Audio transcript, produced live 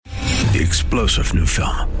the explosive new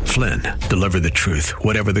film, Flynn, Deliver the Truth,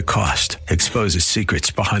 Whatever the Cost, exposes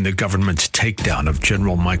secrets behind the government's takedown of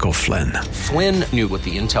General Michael Flynn. Flynn knew what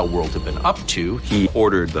the intel world had been up to. He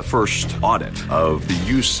ordered the first audit of the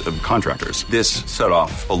use of contractors. This set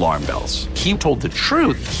off alarm bells. He told the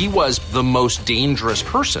truth. He was the most dangerous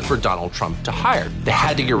person for Donald Trump to hire. They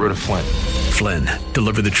had to get rid of Flynn. Flynn,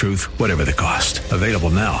 Deliver the Truth, Whatever the Cost. Available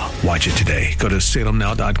now. Watch it today. Go to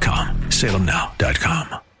salemnow.com.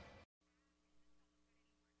 salemnow.com.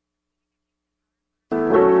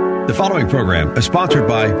 The following program is sponsored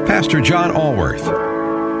by Pastor John Allworth.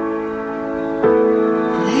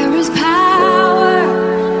 There is power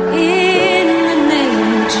in the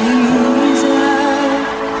name of Jesus.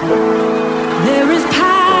 There is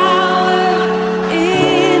power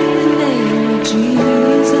in the name of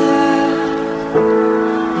Jesus.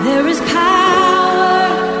 There is power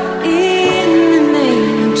in the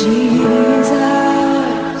name of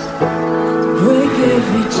Jesus. Break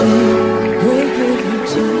every chain, break every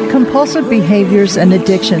chain. Compulsive behaviors and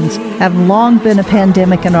addictions have long been a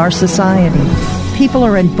pandemic in our society. People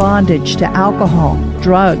are in bondage to alcohol,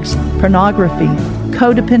 drugs, pornography,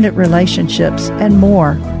 codependent relationships, and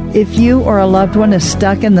more. If you or a loved one is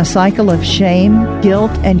stuck in the cycle of shame,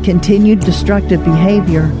 guilt, and continued destructive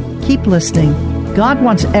behavior, keep listening. God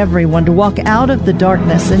wants everyone to walk out of the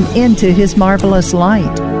darkness and into His marvelous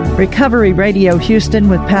light. Recovery Radio Houston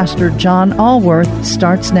with Pastor John Allworth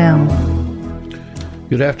starts now.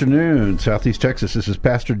 Good afternoon, Southeast Texas. This is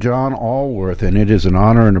Pastor John Allworth, and it is an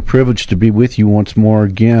honor and a privilege to be with you once more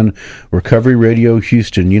again, Recovery Radio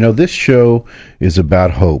Houston. You know, this show is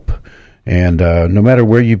about hope, and no matter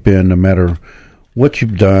where you've been, no matter what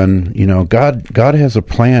you've done, you know, God has a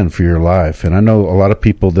plan for your life, and I know a lot of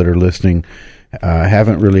people that are listening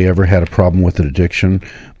haven't really ever had a problem with an addiction,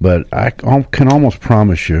 but I can almost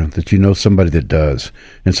promise you that you know somebody that does.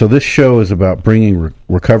 And so this show is about bringing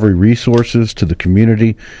recovery resources to the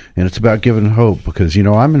community, and it's about giving hope because, you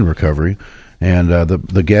know, I'm in recovery, and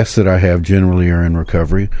the guests that I have generally are in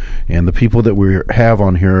recovery, and the people that we have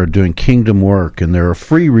on here are doing kingdom work, and there are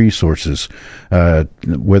free resources,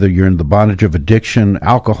 whether you're in the bondage of addiction,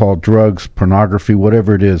 alcohol, drugs, pornography,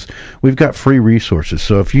 whatever it is, we've got free resources.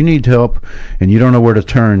 So if you need help and you don't know where to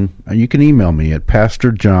turn, you can email me at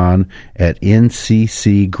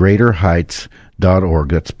pastorjohn@nccgreaterheights.org.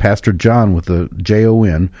 That's Pastor John with a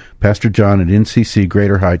Jon, Pastor John at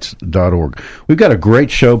nccgreaterheights.org. We've got a great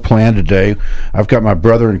show planned today. I've got my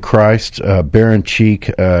brother in Christ, Baron Cheek.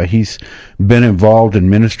 He's been involved in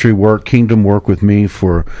ministry work, kingdom work with me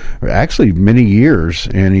for actually many years,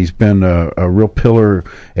 and he's been a real pillar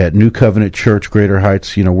at New Covenant Church, Greater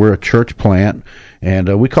Heights. You know, we're a church plant,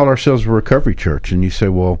 and we call ourselves a recovery church. And you say,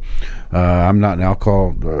 well, I'm not an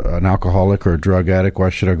alcoholic or a drug addict. Why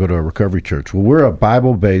should I go to a recovery church? Well, we're a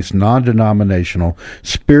Bible-based, non-denominational,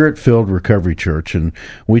 Spirit-filled recovery church, and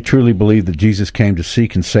we truly believe that Jesus came to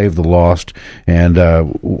seek and save the lost. And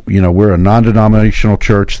you know, we're a non-denominational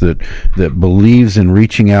church that believes in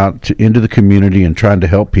reaching out into the community and trying to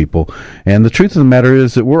help people. And the truth of the matter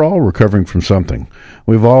is that we're all recovering from something.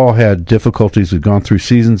 We've all had difficulties. We've gone through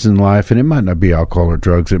seasons in life, and it might not be alcohol or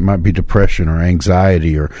drugs. It might be depression or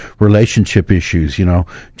anxiety or relationship issues. You know,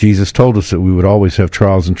 Jesus told us that we would always have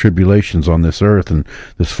trials and tribulations on this earth and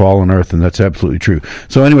this fallen earth, and that's absolutely true.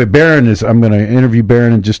 So anyway, I'm going to interview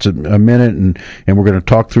Baron in just a minute, and we're going to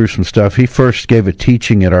talk through some stuff. He first gave a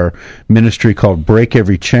teaching at our ministry called Break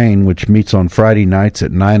Every Chain, which meets on Friday nights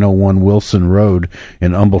at 901 Wilson Road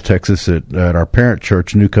in Humble, Texas at our parent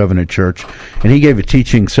church, New Covenant Church. And he gave a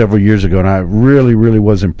teaching several years ago, and I really, really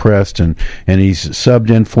was impressed. And he's subbed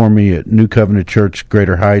in for me at New Covenant Church,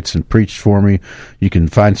 Greater Heights, and preached for me. You can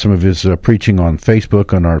find some of his preaching on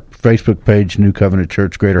Facebook, on our Facebook page, New Covenant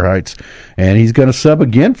Church, Greater Heights. And he's going to sub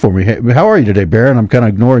again for me. Hey, how are you today, Baron? I'm kind of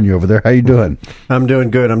ignoring you over there. How you doing? I'm doing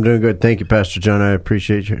good. Thank you, Pastor John. I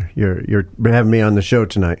appreciate your having me on the show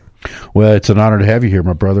tonight. Well, it's an honor to have you here,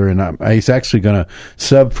 my brother, and he's actually going to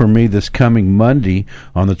sub for me this coming Monday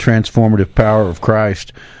on the transformative power of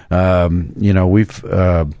Christ. You know, we've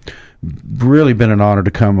really been an honor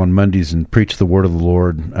to come on Mondays and preach the word of the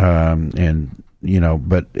Lord, and you know,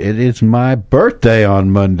 but it is my birthday on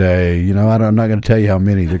Monday. You know, I'm not going to tell you how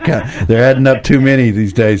many. They're adding up too many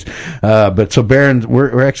these days. But so Baron,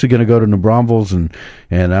 we're actually going to go to New Braunfels, and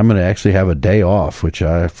I'm going to actually have a day off, which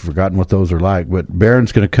I've forgotten what those are like. But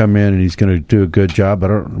Baron's going to come in and he's going to do a good job.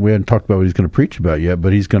 We haven't talked about what he's going to preach about yet,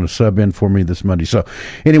 but he's going to sub in for me this Monday. So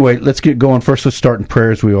anyway, let's get going. First, let's start in prayer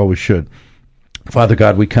as we always should. Father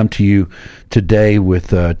God, we come to you today with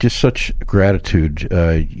just such gratitude.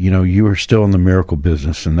 You are still in the miracle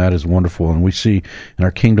business, and that is wonderful. And we see in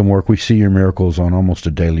our kingdom work, we see your miracles on almost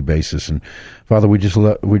a daily basis. And Father, we're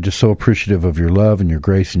just so appreciative of your love and your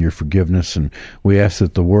grace and your forgiveness. And we ask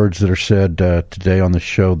that the words that are said today on the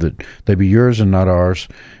show, that they be yours and not ours,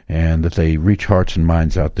 and that they reach hearts and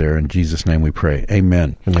minds out there. In Jesus' name we pray.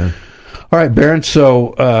 Amen. Amen. All right, Baron,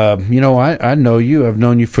 so, I know you. I've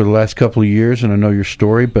known you for the last couple of years, and I know your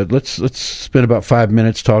story, but let's spend about 5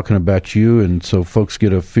 minutes talking about you, and so folks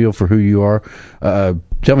get a feel for who you are.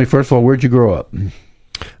 Tell me, first of all, where'd you grow up?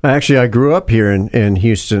 Actually, I grew up here in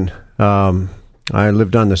Houston. I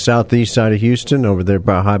lived on the southeast side of Houston, over there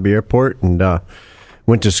by Hobby Airport, and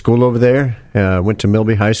went to school over there, went to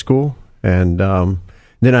Milby High School, and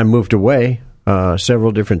then I moved away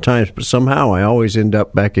several different times, but somehow I always end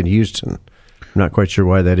up back in Houston. I'm not quite sure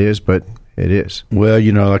why that is, but it is. Well,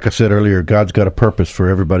 like I said earlier, God's got a purpose for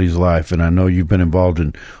everybody's life, and I know you've been involved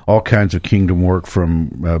in all kinds of kingdom work,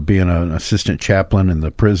 from being an assistant chaplain in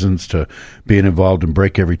the prisons to being involved in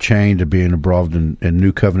Break Every Chain to being involved in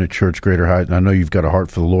New Covenant Church, Greater Heights, and I know you've got a heart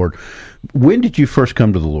for the Lord. When did you first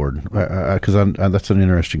come to the Lord? Because that's an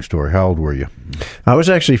interesting story. How old were you? I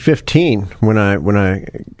was actually 15 when I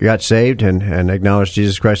got saved and acknowledged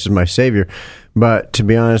Jesus Christ as my Savior. But to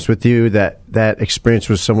be honest with you, that experience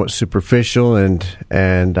was somewhat superficial,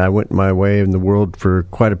 and I went my way in the world for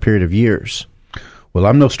quite a period of years. Well,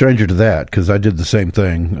 I'm no stranger to that, because I did the same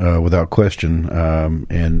thing without question.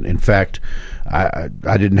 And in fact, I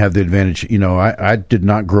didn't have the advantage. I did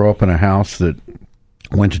not grow up in a house that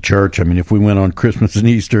went to church. I mean, if we went on Christmas and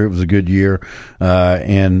Easter, it was a good year.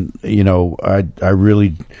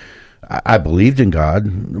 I believed in God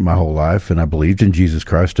my whole life, and I believed in Jesus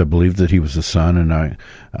Christ. I believed that He was the Son, and I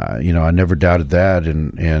never doubted that.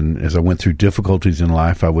 And as I went through difficulties in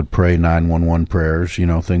life, I would pray 911 prayers,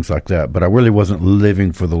 things like that. But I really wasn't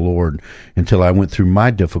living for the Lord until I went through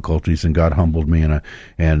my difficulties, and God humbled me, and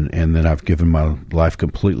then I've given my life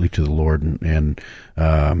completely to the Lord, and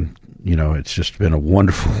it's just been a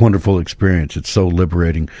wonderful, wonderful experience. It's so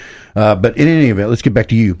liberating. But in any event, let's get back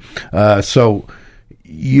to you. I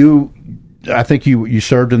think you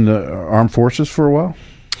served in the armed forces for a while?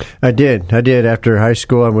 I did. After high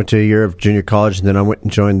school, I went to a year of junior college, and then I went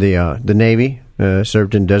and joined the Navy,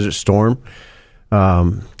 served in Desert Storm.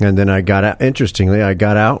 And then I got out. Interestingly, I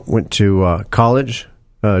got out, went to college,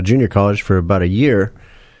 junior college, for about a year.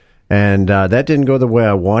 And that didn't go the way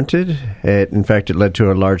I wanted. In fact, it led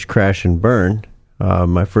to a large crash and burn.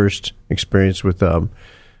 My first experience with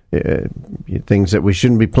things that we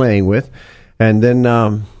shouldn't be playing with. And then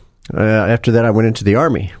after that, I went into the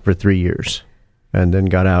Army for 3 years, and then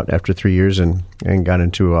got out after 3 years and got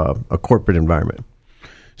into a corporate environment.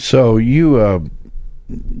 So you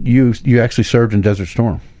actually served in Desert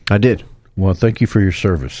Storm? I did. Well, thank you for your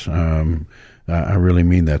service. I really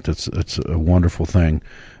mean that. It's a wonderful thing.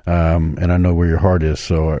 And I know where your heart is,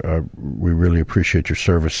 so we really appreciate your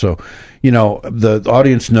service. So, the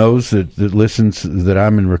audience knows that listens that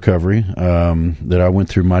I'm in recovery, that I went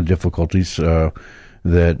through my difficulties,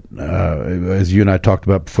 that as you and I talked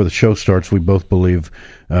about before the show starts, we both believe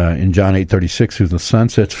in John 8:36, who the Son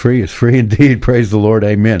sets free is free indeed. Praise the Lord.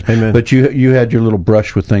 Amen. Amen. But you had your little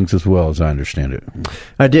brush with things as well, as I understand it.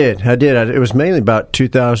 I did. It was mainly about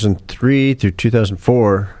 2003 through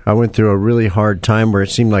 2004. I went through a really hard time where it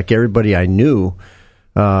seemed like everybody I knew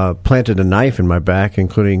planted a knife in my back,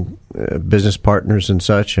 including business partners and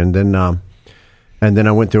such. And then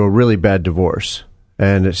I went through a really bad divorce.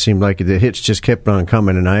 And it seemed like the hits just kept on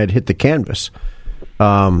coming, and I had hit the canvas.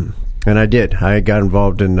 And I did. I got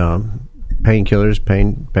involved in painkillers,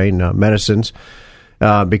 pain medicines,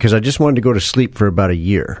 because I just wanted to go to sleep for about a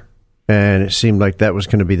year. And it seemed like that was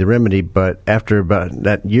going to be the remedy. But after about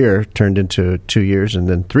that year, it turned into 2 years and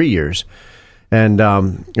then 3 years. And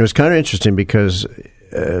it was kind of interesting because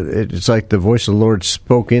it's like the voice of the Lord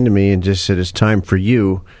spoke into me and just said, it's time for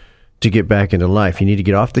you to get back into life. You need to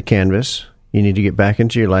get off the canvas. You need to get back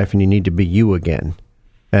into your life, and you need to be you again.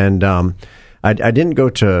 And I didn't go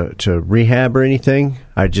to rehab or anything.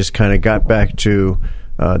 I just kind of got back to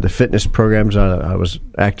the fitness programs I was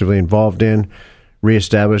actively involved in,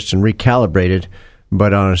 reestablished and recalibrated.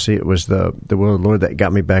 But honestly, it was the will of the Lord that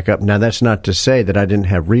got me back up. Now, that's not to say that I didn't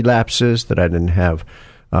have relapses, that I didn't have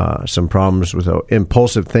some problems with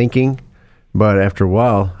impulsive thinking. But after a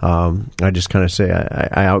while, I just kind of say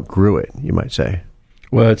I outgrew it, you might say.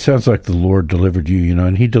 Well, it sounds like the Lord delivered you,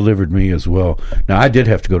 and He delivered me as well. Now, I did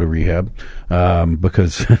have to go to rehab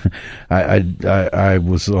because I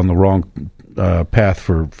was on the wrong path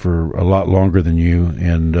for a lot longer than you,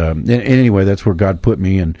 and anyway, that's where God put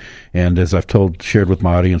me. And as I've shared with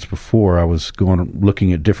my audience before, I was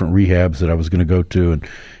looking at different rehabs that I was going to go to,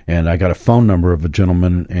 and I got a phone number of a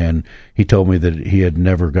gentleman, and he told me that he had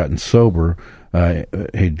never gotten sober.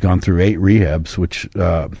 He'd gone through 8 rehabs, which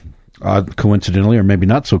coincidentally, or maybe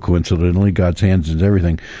not so coincidentally, God's hands in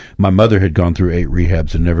everything. My mother had gone through 8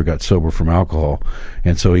 rehabs and never got sober from alcohol.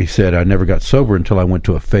 And so he said, I never got sober until I went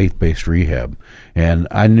to a faith-based rehab. And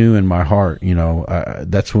I knew in my heart,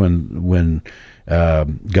 that's when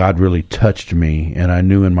God really touched me, and I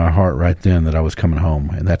knew in my heart right then that I was coming home,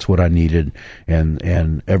 and that's what I needed.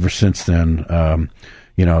 And ever since then,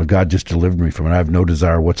 God just delivered me from it. I have no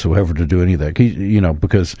desire whatsoever to do any of that,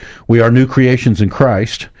 because we are new creations in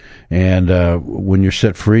Christ, and when you're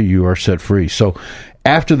set free, you are set free. So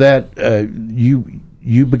after that,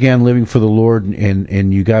 you began living for the Lord,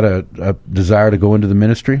 and you got a desire to go into the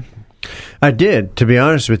ministry? I did. To be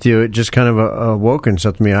honest with you, it just kind of awoken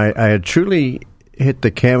something in me. I had truly hit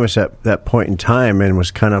the canvas at that point in time and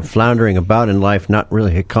was kind of floundering about in life, not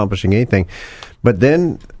really accomplishing anything. But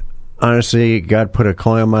then, honestly, God put a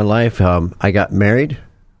calling on my life. I got married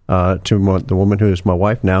to the woman who is my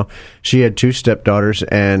wife now. She had 2 stepdaughters,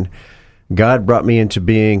 and God brought me into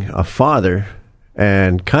being a father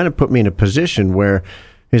and kind of put me in a position where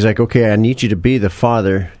he's like, okay, I need you to be the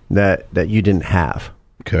father that you didn't have.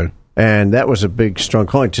 Okay. And that was a big, strong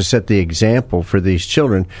calling to set the example for these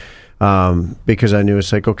children, because I knew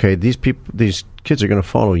it's like, okay, these kids are going to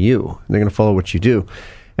follow you. They're going to follow what you do.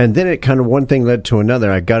 And then it kind of, one thing led to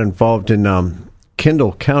another. I got involved in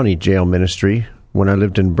Kendall County Jail Ministry when I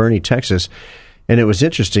lived in Boerne, Texas. And it was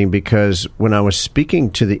interesting because when I was speaking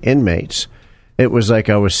to the inmates, it was like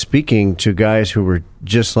I was speaking to guys who were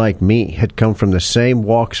just like me, had come from the same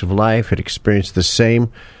walks of life, had experienced the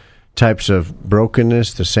same types of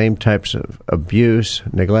brokenness, the same types of abuse,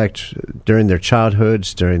 neglect during their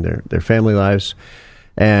childhoods, during their family lives.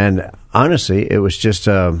 And honestly, it was just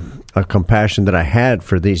a compassion that I had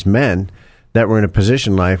for these men that were in a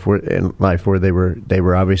position in life where they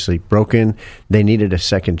were obviously broken. They needed a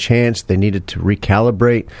second chance. They needed to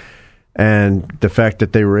recalibrate. And the fact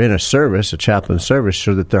that they were in a chaplain service,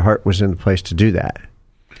 showed that their heart was in the place to do that.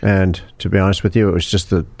 And to be honest with you, it was just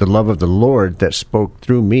the love of the Lord that spoke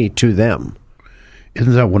through me to them.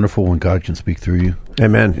 Isn't that wonderful when God can speak through you?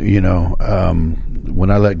 Amen. When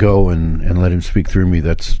I let go and let Him speak through me,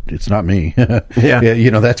 it's not me.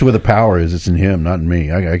 Yeah. That's where the power is. It's in Him, not in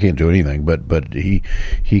me. I can't do anything, but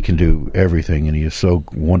He can do everything, and He is so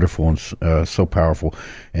wonderful and so powerful.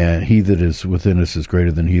 And He that is within us is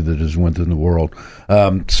greater than he that is within the world.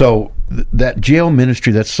 So that jail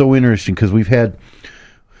ministry, that's so interesting, because we've had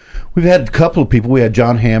a couple of people. We had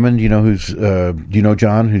John Hammond, who's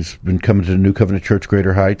John, who's been coming to the New Covenant Church,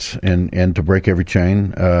 Greater Heights, and to break every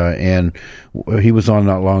chain. And he was on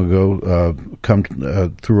not long ago. Come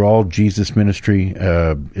through all Jesus ministry.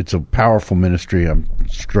 It's a powerful ministry. I'm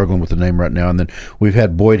struggling with the name right now. And then we've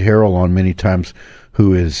had Boyd Harrell on many times,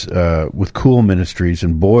 who is with Cool Ministries.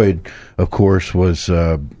 And Boyd, of course, was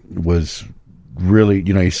really,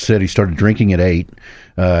 he said he started drinking at 8.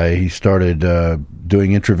 He started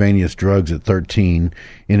doing intravenous drugs at 13,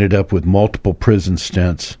 ended up with multiple prison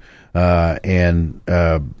stints, and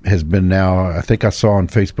has been now, I think I saw on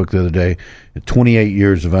Facebook the other day, 28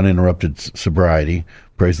 years of uninterrupted sobriety.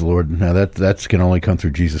 Praise the Lord. Now that's can only come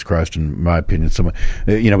through Jesus Christ, in my opinion.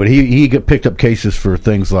 But he picked up cases for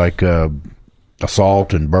things like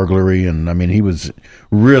assault and burglary, and I mean, he was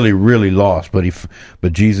really, really lost, but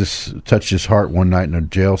Jesus touched his heart one night in a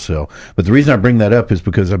jail cell. But the reason I bring that up is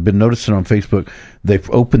because I've been noticing on Facebook, they've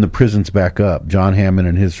opened the prisons back up. John Hammond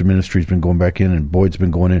and his ministry's been going back in, and Boyd's been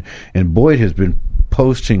going in, and Boyd has been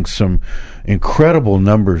posting some incredible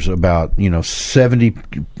numbers about 70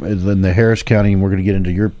 in the Harris County, and we're going to get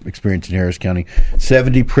into your experience in Harris County.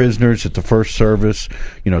 70 prisoners at the first service,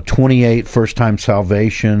 28 first-time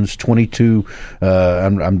salvations, 22.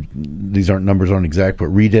 These numbers aren't exact, but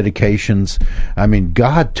rededications. I mean,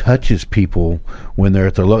 God touches people when they're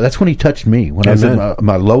at their low. That's when He touched me when Amen. I was at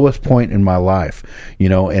my lowest point in my life.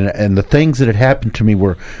 And the things that had happened to me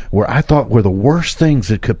were I thought were the worst things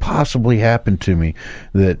that could possibly happen to me.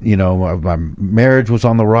 That my marriage was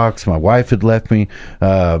on the rocks. My wife had left me.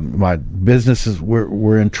 My businesses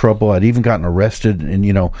were in trouble. I'd even gotten arrested,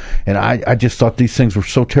 and I just thought these things were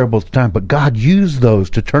so terrible at the time. But God used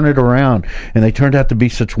those to turn it around, and they turned out to be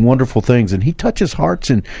such wonderful things. And He touches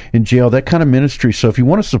hearts in jail, that kind of ministry. So if you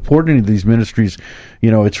want to support any of these ministries,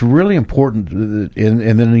 it's really important.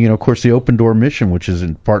 And then, of course, the Open Door Mission, which is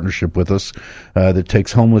in partnership with us, that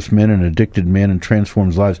takes homeless men and addicted men and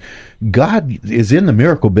transforms lives. God is in the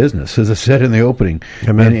miracle business. As said in the opening.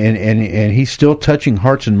 Amen. And he's still touching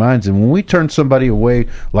hearts and minds. And when we turn somebody away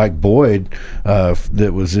like Boyd,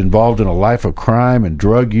 that was involved in a life of crime and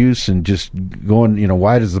drug use and just going,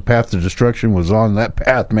 wide as the path to destruction, was on that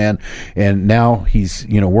path, man. And now he's,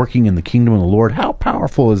 working in the kingdom of the Lord. How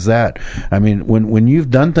powerful is that? I mean, when you've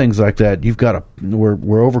done things like that, you've got we're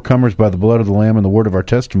overcomers by the blood of the Lamb and the word of our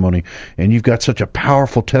testimony, and you've got such a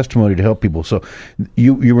powerful testimony to help people. So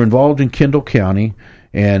you were involved in Kendall County,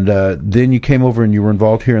 and then you came over and you were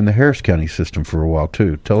involved here in the Harris County system for a while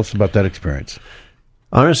too. Tell us about that experience.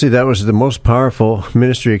 Honestly, that was the most powerful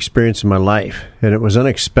ministry experience in my life, and it was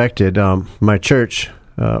unexpected. My church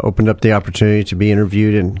opened up the opportunity to be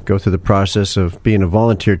interviewed and go through the process of being a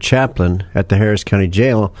volunteer chaplain at the Harris County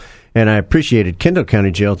Jail, and I appreciated Kendall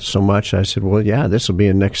County Jail so much, I said, well, yeah, this will be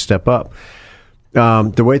a next step up.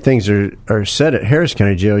 The way things are set at Harris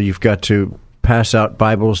County Jail, you've got to pass out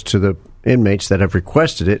Bibles to the inmates that have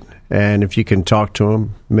requested it, and if you can talk to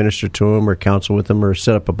them, minister to them, or counsel with them, or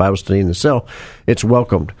set up a Bible study in the cell, it's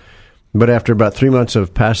welcomed. But after about 3 months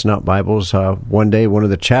of passing out Bibles, one day one of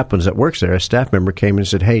the chaplains that works there, a staff member, came and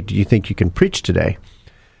said, hey, do you think you can preach today?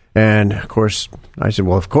 And, of course, I said,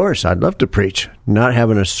 well, of course, I'd love to preach. Not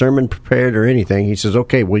having a sermon prepared or anything. He says,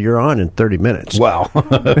 okay, well, you're on in 30 minutes. Wow.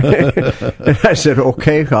 And I said,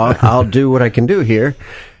 okay, I'll do what I can do here.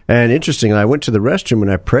 And interestingly, I went to the restroom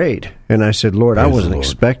and I prayed. And I said, Lord, I wasn't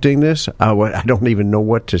expecting this. I don't even know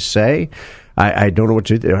what to say. I don't know what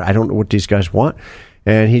to do. I don't know what these guys want.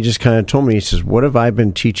 And he just kind of told me, he says, what have I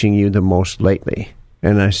been teaching you the most lately?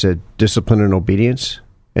 And I said, discipline and obedience.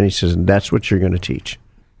 And he says, that's what you're going to teach.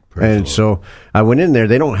 And so I went in there.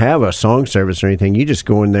 They don't have a song service or anything. You just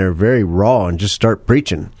go in there very raw and just start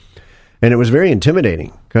preaching. And it was very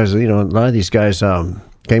intimidating because, a lot of these guys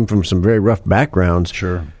came from some very rough backgrounds.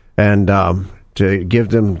 Sure. And to give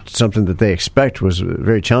them something that they expect was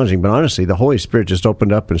very challenging. But honestly, the Holy Spirit just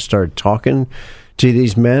opened up and started talking to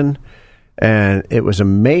these men. And it was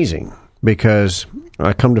amazing because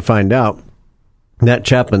I come to find out that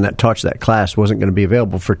chaplain that taught that class wasn't going to be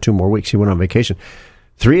available for 2 more weeks. He went on vacation.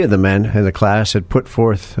 3 of the men in the class had put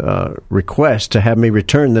forth requests to have me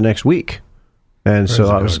return the next week. And so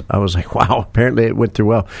I was like, wow, apparently it went through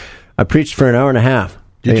well. I preached for an hour and a half.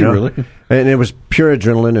 Did you really? And it was pure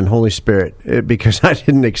adrenaline and Holy Spirit because I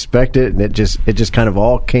didn't expect it, and it just kind of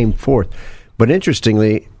all came forth. But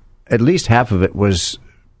interestingly, at least half of it was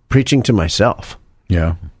preaching to myself.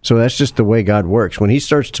 Yeah. So that's just the way God works. When He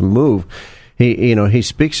starts to move, He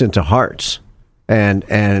speaks into hearts. And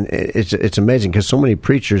it's amazing because so many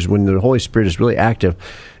preachers, when the Holy Spirit is really active,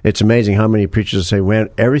 it's amazing how many preachers say, man,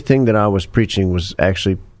 everything that I was preaching was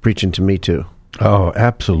actually preaching to me too. Oh,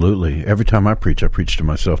 absolutely. Every time I preach to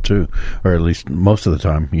myself too, or at least most of the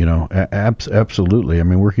time, absolutely. I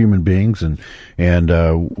mean, we're human beings and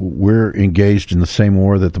we're engaged in the same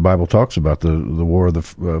war that the Bible talks about, the war of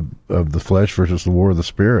the flesh versus the war of the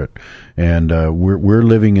spirit. And we're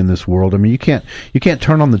living in this world. I mean, you can't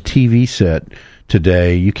turn on the TV set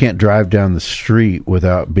today. You can't drive down the street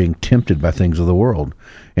without being tempted by things of the world.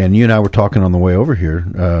 And you and I were talking on the way over here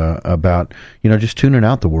about, just tuning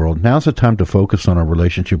out the world. Now's the time to focus on our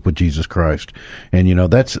relationship with Jesus Christ. And,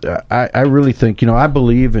 that's, I really think, I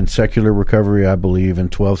believe in secular recovery. I believe in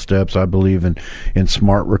 12 steps. I believe in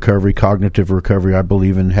smart recovery, cognitive recovery. I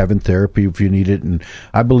believe in having therapy if you need it. And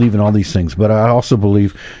I believe in all these things. But I also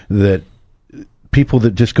believe that people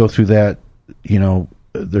that just go through that,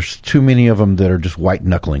 there's too many of them that are just white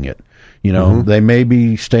knuckling it. They may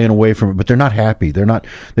be staying away from it, but they're not happy. They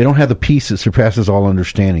don't have the peace that surpasses all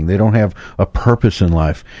understanding. They don't have a purpose in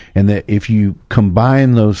life. And that if you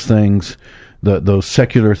combine those things, those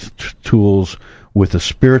secular tools with a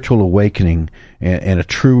spiritual awakening and a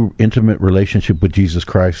true intimate relationship with Jesus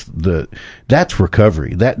Christ, that's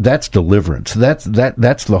recovery. That's deliverance. That's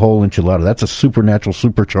the whole enchilada. That's a supernatural,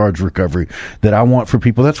 supercharged recovery that I want for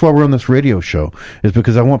people. That's why we're on this radio show, is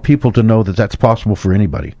because I want people to know that that's possible for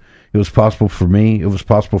anybody. It was possible for me. It was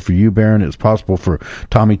possible for you, Baron. It was possible for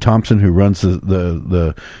Tommy Thompson, who runs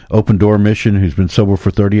the Open Door Mission, who's been sober for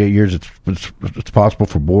 38 years. It's possible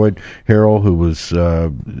for Boyd Harrell, who was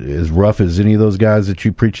as rough as any of those guys that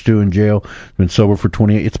you preached to in jail, been sober for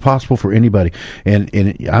 28. It's possible for anybody. And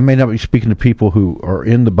I may not be speaking to people who are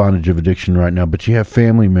in the bondage of addiction right now, but you have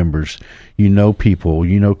family members, people,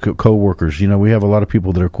 co-workers. We have a lot of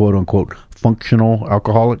people that are quote unquote functional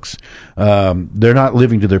alcoholics. They're not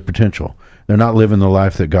living to their potential. They're not living the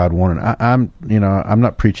life that God wanted. I'm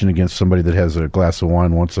not preaching against somebody that has a glass of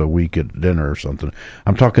wine once a week at dinner or something.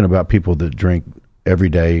 I'm talking about people that drink every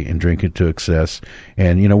day and drink it to excess.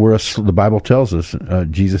 And, the Bible tells us,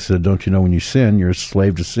 Jesus said, don't you know when you sin, you're a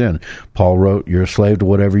slave to sin. Paul wrote, you're a slave to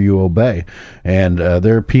whatever you obey. And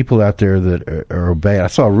there are people out there that are obeying. I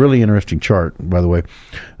saw a really interesting chart, by the way,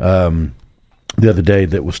 the other day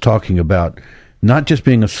that was talking about not just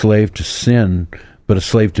being a slave to sin, but a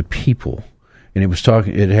slave to people. And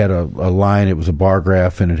it had a line, it was a bar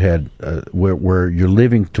graph, and it had where you're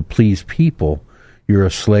living to please people, you're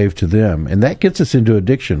a slave to them. And that gets us into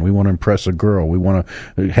addiction. We want to impress a girl. We want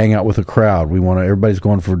to hang out with a crowd. Everybody's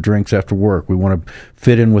going for drinks after work. We want to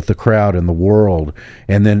fit in with the crowd and the world.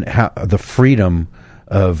 And then the freedom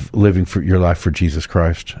of living for your life for Jesus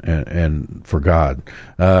Christ and for God.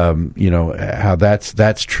 How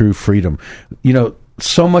that's true freedom.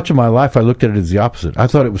 So much of my life, I looked at it as the opposite. I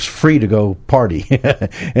thought it was free to go party.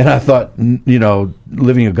 And I thought,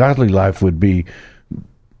 living a godly life would be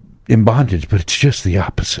in bondage, but it's just the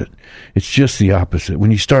opposite. It's just the opposite.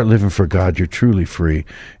 When you start living for God, you're truly free,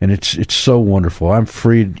 and it's so wonderful. I'm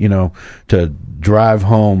free, to drive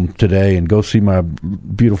home today and go see my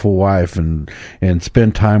beautiful wife and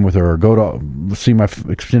spend time with her, or go to see my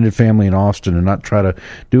extended family in Austin and not try to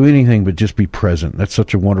do anything but just be present. That's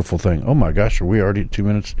such a wonderful thing. Oh my gosh, are we already at 2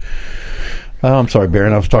 minutes? Oh, I'm sorry,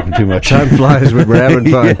 Baron. I was talking too much. Time flies when we're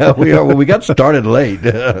having fun. Yeah, we are. Well, we got started late.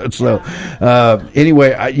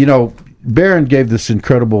 Anyway, Baron gave this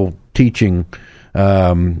incredible teaching,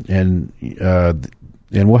 and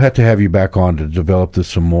we'll have to have you back on to develop this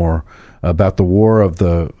some more about the war of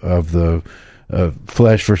the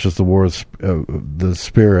flesh versus the war of the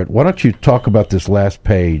spirit. Why don't you talk about this last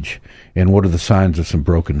page and what are the signs of some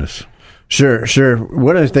brokenness? Sure.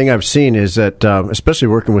 One other thing I've seen is that, especially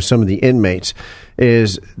working with some of the inmates,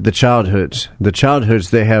 is the childhoods. The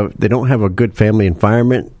childhoods, they don't have a good family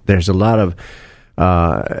environment. There's a lot of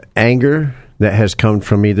anger that has come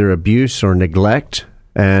from either abuse or neglect,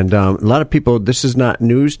 and a lot of people, this is not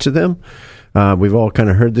news to them. We've all kind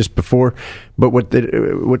of heard this before, but what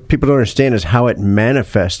people don't understand is how it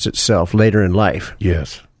manifests itself later in life.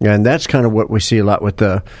 Yes, and that's kind of what we see a lot with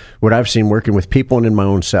what I've seen working with people and in my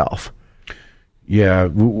own self. Yeah,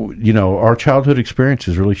 our childhood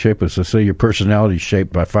experiences really shape us. I say your personality is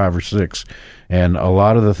shaped by 5 or 6, and a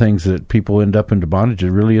lot of the things that people end up into bondage,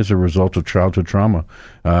 it really is a result of childhood trauma.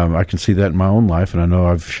 I can see that in my own life, and I know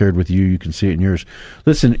I've shared with you. You can see it in yours.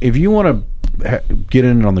 Listen, if you want to get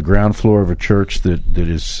in on the ground floor of a church that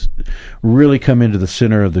is really come into the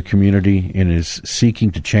center of the community and is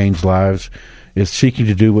seeking to change lives, is seeking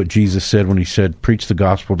to do what Jesus said when he said, preach the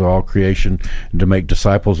gospel to all creation and to make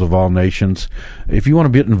disciples of all nations. If you want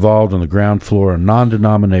to get involved on the ground floor, a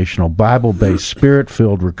non-denominational, Bible-based,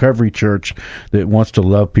 Spirit-filled recovery church that wants to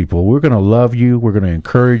love people, we're going to love you. We're going to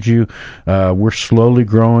encourage you. We're slowly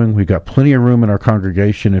growing. We've got plenty of room in our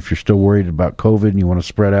congregation if you're still worried about COVID and you want to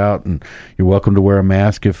spread out, and you're welcome to wear a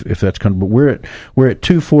mask if that's coming. But we're at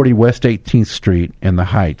 240 West 18th Street in the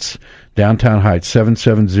Heights, Downtown Heights,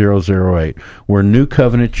 77008. We're New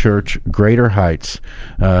Covenant Church, Greater Heights.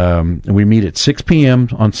 We meet at 6 p.m.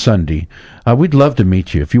 on Sunday. We'd love to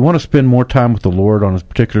meet you. If you want to spend more time with the Lord on a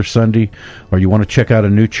particular Sunday, or you want to check out a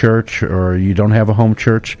new church, or you don't have a home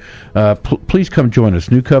church, please come join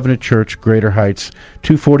us. New Covenant Church, Greater Heights,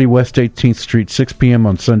 240 West 18th Street, 6 p.m.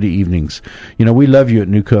 on Sunday evenings. We love you at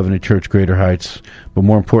New Covenant Church, Greater Heights, but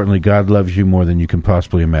more importantly, God loves you more than you can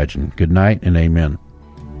possibly imagine. Good night and amen.